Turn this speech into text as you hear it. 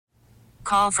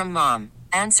call from mom.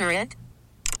 Answer it.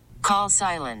 Call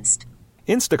silenced.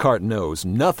 Instacart knows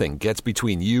nothing gets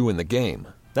between you and the game.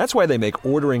 That's why they make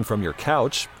ordering from your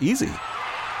couch easy.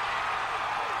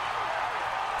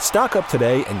 Stock up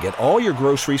today and get all your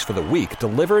groceries for the week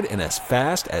delivered in as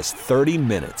fast as 30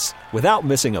 minutes without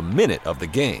missing a minute of the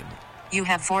game. You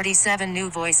have 47 new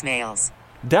voicemails.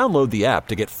 Download the app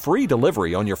to get free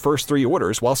delivery on your first 3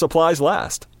 orders while supplies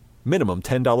last. Minimum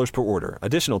 $10 per order.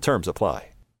 Additional terms apply.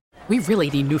 We really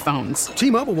need new phones.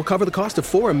 T-Mobile will cover the cost of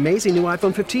 4 amazing new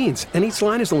iPhone 15s, and each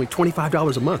line is only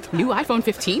 $25 a month. New iPhone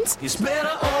 15s? It's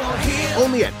better over here.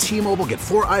 Only at T-Mobile, get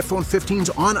 4 iPhone 15s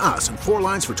on us and 4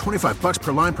 lines for $25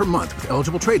 per line per month with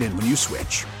eligible trade-in when you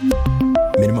switch.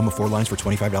 Minimum of 4 lines for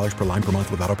 $25 per line per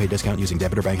month with autopay discount using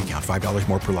debit or bank account. $5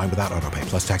 more per line without autopay,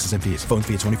 plus taxes and fees. Phone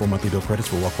fee at 24 monthly bill credits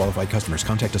for well-qualified customers.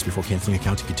 Contact us before canceling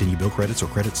account to continue bill credits or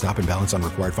credit stop and balance on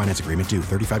required finance agreement due.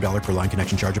 $35 per line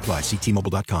connection charge applies. See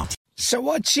T-Mobile.com. So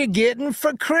what you getting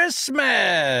for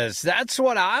Christmas? That's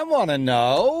what I want to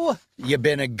know. You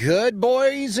been a good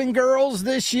boys and girls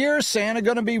this year? Santa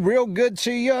going to be real good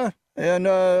to you? And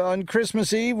on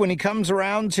Christmas Eve when he comes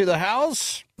around to the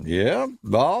house? Yeah,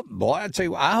 well, boy, I tell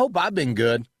you, I hope I've been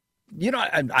good. You know,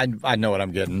 I know what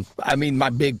I'm getting. I mean, my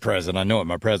big present. I know what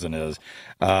my present is.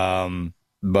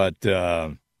 But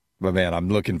man, I'm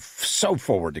looking so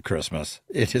forward to Christmas.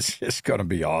 It is just going to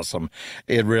be awesome.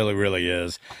 It really, really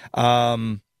is.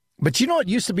 But you know, it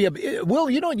used to be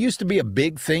it used to be a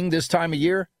big thing this time of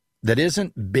year that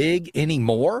isn't big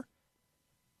anymore.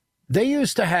 They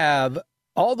used to have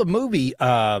all the movie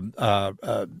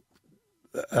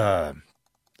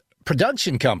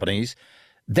production companies.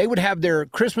 They would have their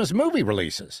Christmas movie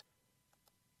releases,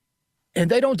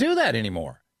 and they don't do that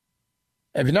anymore.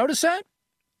 Have you noticed that?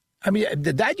 I mean,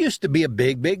 that used to be a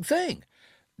big, big thing,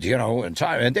 you know,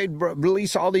 and they'd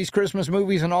release all these Christmas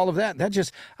movies and all of that.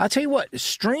 I'll tell you what,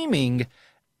 streaming,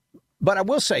 but I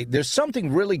will say there's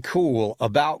something really cool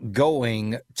about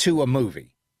going to a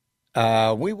movie.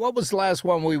 What was the last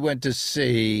one we went to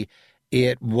see?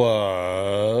 It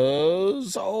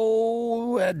was,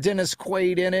 had Dennis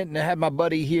Quaid in it, and I had my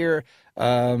buddy here.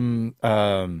 Gosh,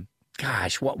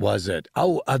 what was it?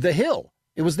 The Hill.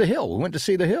 It was The Hill. We went to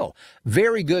see The Hill.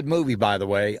 Very good movie, by the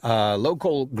way.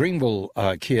 Local Greenville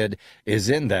kid is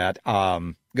in that.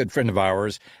 Good friend of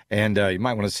ours. And you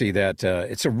might want to see that.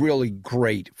 It's a really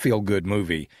great feel-good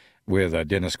movie with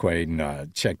Dennis Quaid.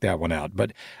 And check that one out.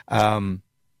 But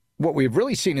what we've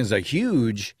really seen is a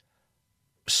huge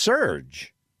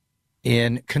surge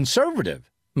in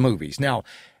conservative movies. Now,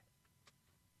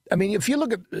 I mean, if you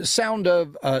look at Sound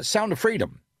of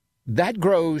Freedom, that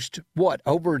grossed,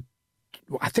 over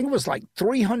I think it was like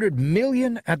 $300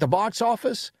 million at the box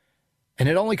office, and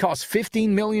it only cost $15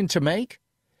 million to make.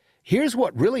 Here's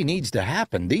what really needs to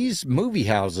happen. These movie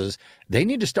houses, they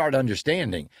need to start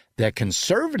understanding that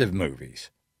conservative movies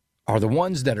are the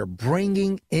ones that are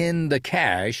bringing in the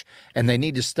cash, and they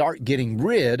need to start getting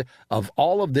rid of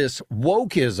all of this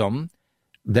wokeism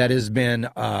that has been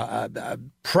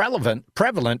prevalent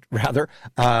in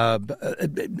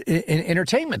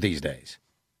entertainment these days.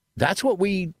 That's what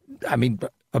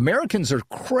Americans are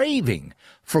craving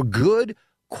for good,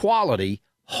 quality,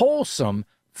 wholesome,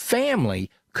 family,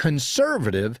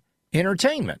 conservative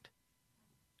entertainment.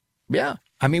 Yeah,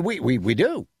 I mean, we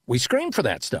do. We scream for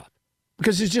that stuff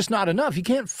because there's just not enough. You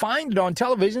can't find it on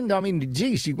television. I mean,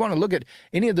 geez, you want to look at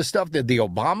any of the stuff that the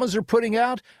Obamas are putting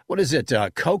out? What is it,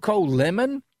 Coco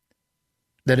Lemon?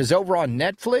 That is over on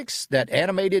Netflix, that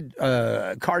animated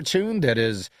cartoon that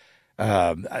is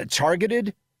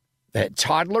targeted at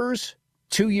toddlers,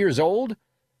 2 years old,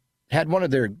 had one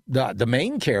of the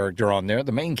main character on there,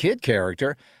 the main kid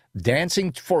character,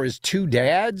 dancing for his 2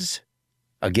 dads,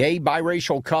 a gay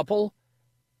biracial couple,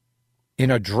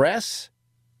 in a dress.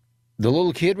 The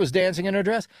little kid was dancing in a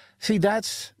dress. See,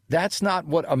 that's not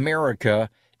what America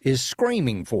is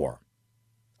screaming for.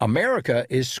 America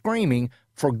is screaming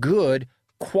for good,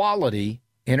 quality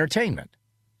entertainment.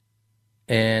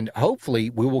 And hopefully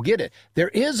we will get it. There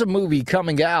is a movie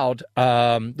coming out.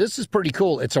 This is pretty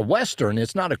cool. It's a Western.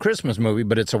 It's not a Christmas movie,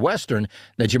 but it's a Western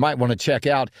that you might want to check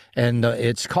out. And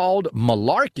it's called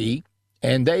Malarkey.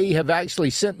 And they have actually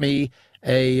sent me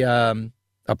a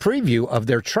preview of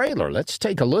their trailer. Let's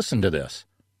take a listen to this.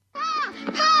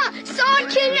 Pa! Someone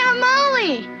kidnapped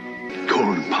Molly!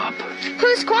 Corn Pop.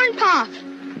 Who's Corn Pop?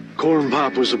 Corn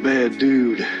Pop was a bad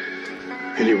dude.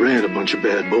 And he ran a bunch of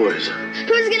bad boys.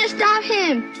 Who's gonna stop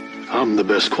him? I'm the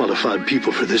best qualified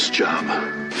people for this job.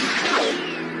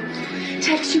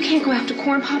 Tex, you can't go after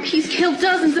Corn Pop. He's killed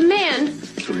dozens of men.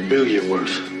 $1 billion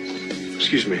worth.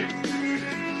 Excuse me.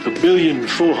 $1.4 billion.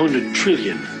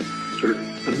 Or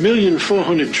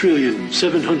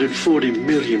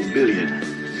 1,400,740,000,000,000,000,000.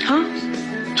 Huh?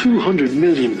 200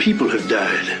 million people have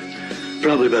died.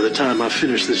 Probably by the time I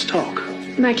finish this talk.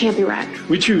 That can't be right.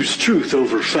 We choose truth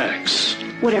over facts.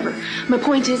 Whatever. My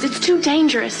point is, it's too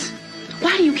dangerous.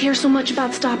 Why do you care so much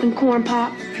about stopping Corn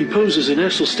Pop? He poses an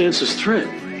existentialist threat,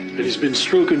 and he's been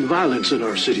stoking violence in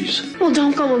our cities. Well,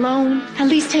 don't go alone. At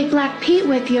least take Black Pete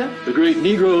with you. The great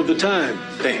Negro of the time.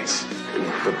 Thanks.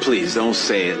 But please, don't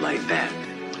say it like that.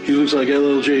 He looks like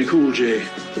LLJ Cool J.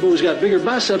 The boy's got bigger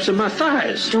biceps than my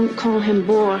thighs. Don't call him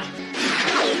boy.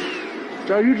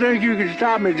 So you think you can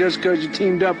stop me just because you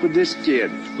teamed up with this kid?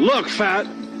 Look, Fat,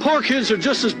 poor kids are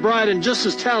just as bright and just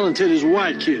as talented as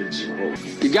white kids.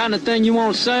 You got anything you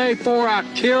want to say before I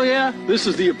kill you? This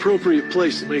is the appropriate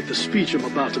place to make the speech I'm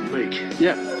about to make.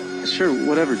 Yeah, sure,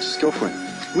 whatever, just go for it.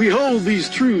 We hold these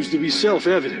truths to be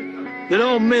self-evident, that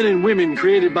all men and women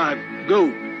created by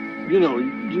goat, you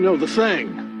know the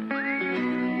thing.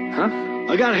 Huh?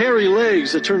 I got hairy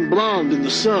legs that turn blonde in the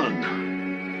sun.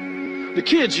 The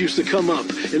kids used to come up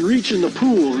and reach in the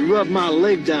pool and rub my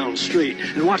leg down straight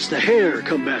and watch the hair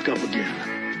come back up again.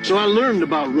 So I learned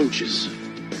about roaches.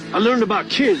 I learned about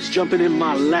kids jumping in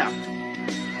my lap.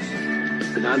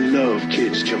 And I love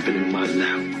kids jumping in my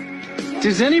lap.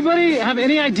 Does anybody have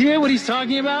any idea what he's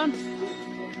talking about?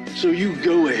 So you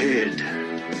go ahead.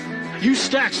 You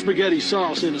stack spaghetti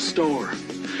sauce in a store.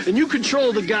 And you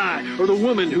control the guy or the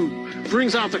woman who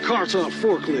brings out the carts on a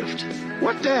forklift.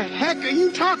 What the heck are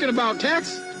you talking about,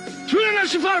 Tex?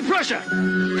 Pressure!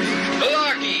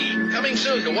 Malarkey, coming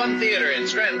soon to one theater in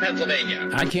Scranton, Pennsylvania.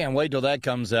 I can't wait till that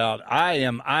comes out. I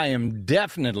am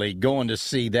definitely going to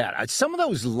see that. Some of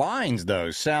those lines, though,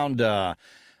 sound, I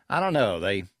don't know,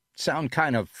 they sound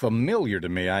kind of familiar to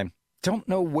me. I don't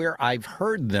know where I've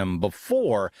heard them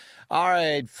before. All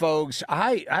right, folks,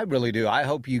 I really do. I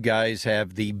hope you guys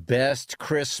have the best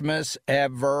Christmas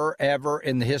ever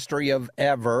in the history of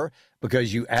ever,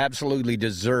 because you absolutely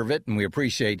deserve it, and we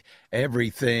appreciate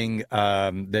everything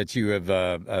that you have,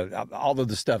 all of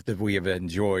the stuff that we have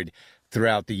enjoyed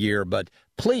throughout the year. But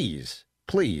please,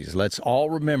 let's all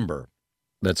remember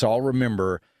the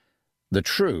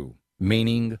true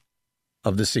meaning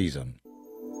of the season.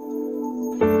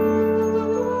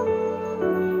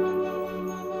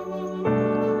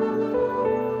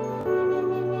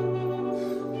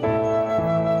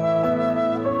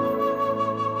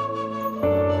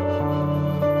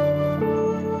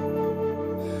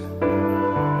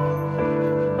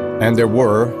 And there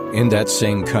were, in that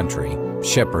same country,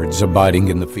 shepherds abiding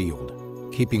in the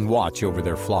field, keeping watch over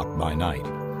their flock by night.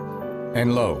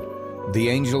 And lo, the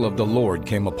angel of the Lord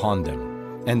came upon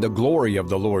them, and the glory of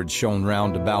the Lord shone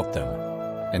round about them,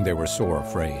 and they were sore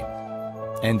afraid.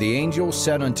 And the angel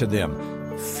said unto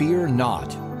them, Fear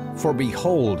not, for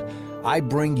behold, I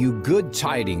bring you good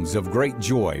tidings of great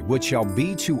joy, which shall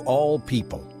be to all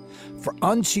people. For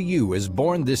unto you is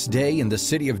born this day in the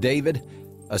city of David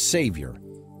a Savior,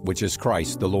 which is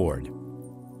Christ the Lord.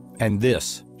 And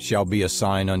this shall be a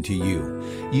sign unto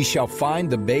you. Ye shall find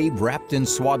the babe wrapped in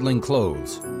swaddling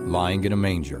clothes, lying in a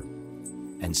manger.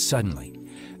 And suddenly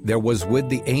there was with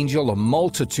the angel a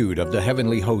multitude of the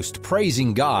heavenly host,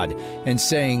 praising God, and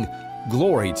saying,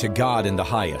 Glory to God in the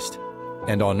highest,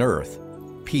 and on earth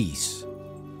peace,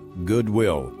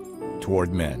 goodwill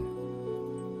toward men.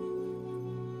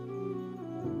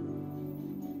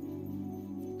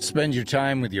 Spend your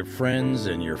time with your friends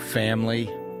and your family.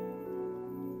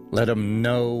 Let them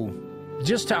know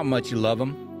just how much you love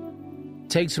them.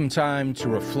 Take some time to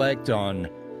reflect on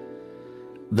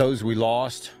those we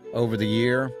lost over the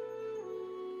year.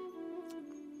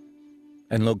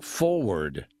 And look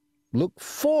forward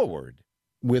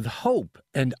with hope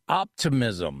and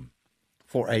optimism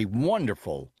for a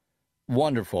wonderful,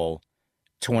 wonderful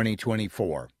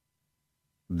 2024.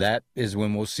 That is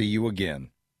when we'll see you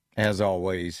again. As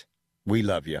always, we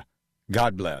love you.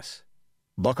 God bless.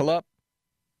 Buckle up.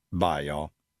 Bye,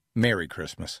 y'all. Merry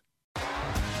Christmas.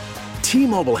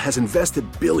 T-Mobile has invested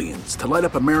billions to light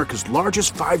up America's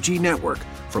largest 5G network,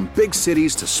 from big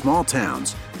cities to small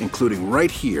towns, including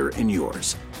right here in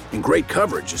yours. And great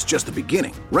coverage is just the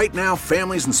beginning. Right now,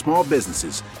 families and small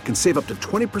businesses can save up to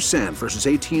 20% versus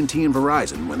AT&T and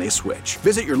Verizon when they switch.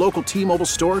 Visit your local T-Mobile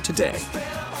store today.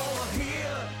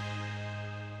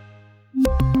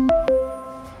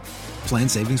 Plan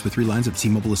savings with 3 lines of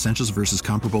T-Mobile Essentials versus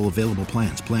comparable available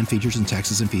plans. Plan features and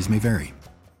taxes and fees may vary.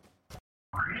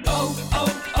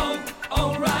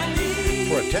 O'Reilly.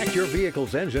 For Protect your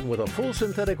vehicle's engine with a full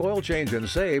synthetic oil change and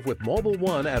save with Mobile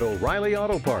One at O'Reilly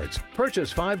Auto Parts.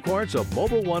 Purchase 5 quarts of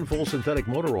Mobile One full synthetic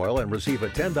motor oil and receive a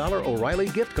 $10 O'Reilly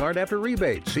gift card after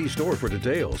rebate. See store for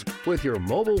details. With your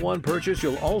Mobile One purchase,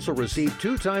 you'll also receive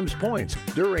 2 times points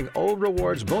during O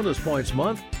Rewards Bonus Points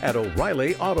Month at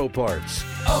O'Reilly Auto Parts.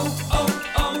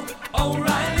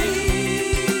 O'Reilly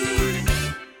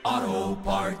Auto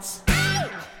Parts.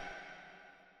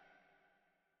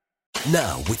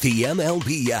 Now, with the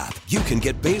MLB app, you can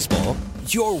get baseball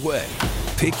your way.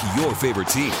 Pick your favorite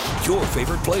team, your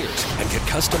favorite players, and get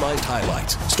customized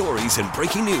highlights, stories, and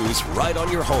breaking news right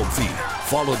on your home feed.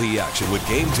 Follow the action with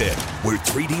Game Day, where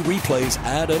 3D replays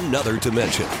add another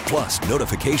dimension. Plus,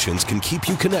 notifications can keep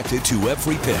you connected to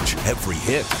every pitch, every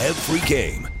hit, every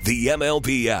game. The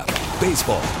MLB app.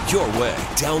 Baseball your way.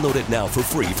 Download it now for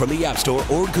free from the App Store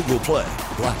or Google Play.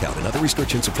 Blackout and other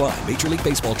restrictions apply. Major League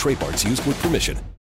Baseball trademarks used with permission.